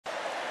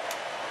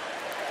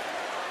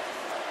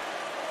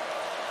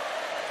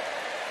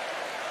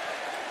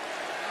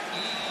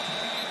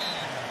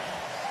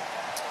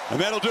And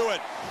that'll do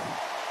it.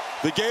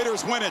 The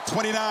Gators win it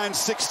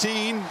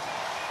 29-16.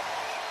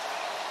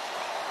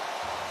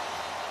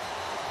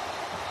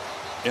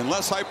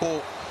 Unless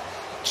Heupel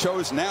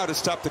chose now to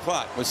stop the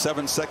clock with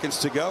 7 seconds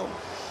to go.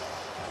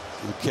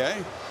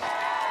 Okay.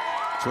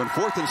 So in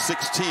 4th and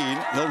 16,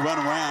 he'll run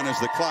around as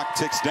the clock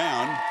ticks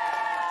down.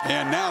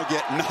 And now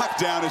get knocked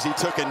down as he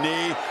took a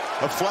knee.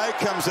 A flag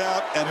comes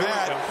out, and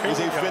that is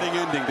a fitting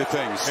ending to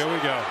things. Here we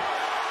go.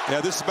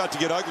 Yeah, this is about to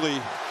get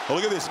ugly. Oh,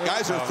 look at this.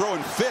 Guys are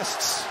throwing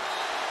fists.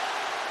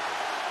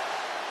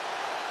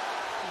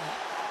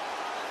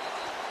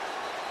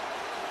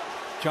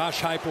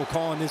 Josh Heupel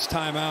calling this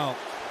timeout.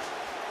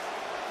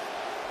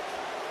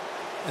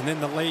 And then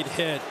the late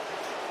hit.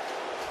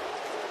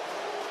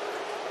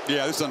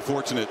 Yeah, this is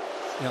unfortunate.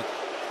 Yeah.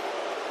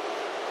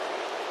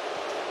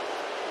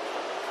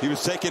 He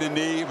was taking a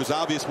knee. It was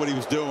obvious what he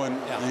was doing,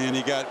 and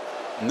he got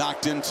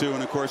knocked into.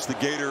 And of course, the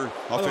Gator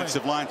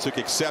offensive line took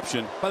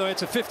exception. By the way,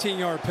 it's a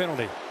 15-yard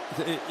penalty.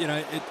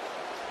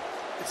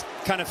 It's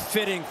kind of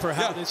fitting for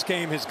how this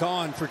game has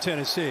gone for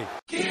Tennessee.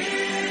 Give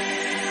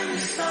me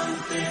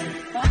something.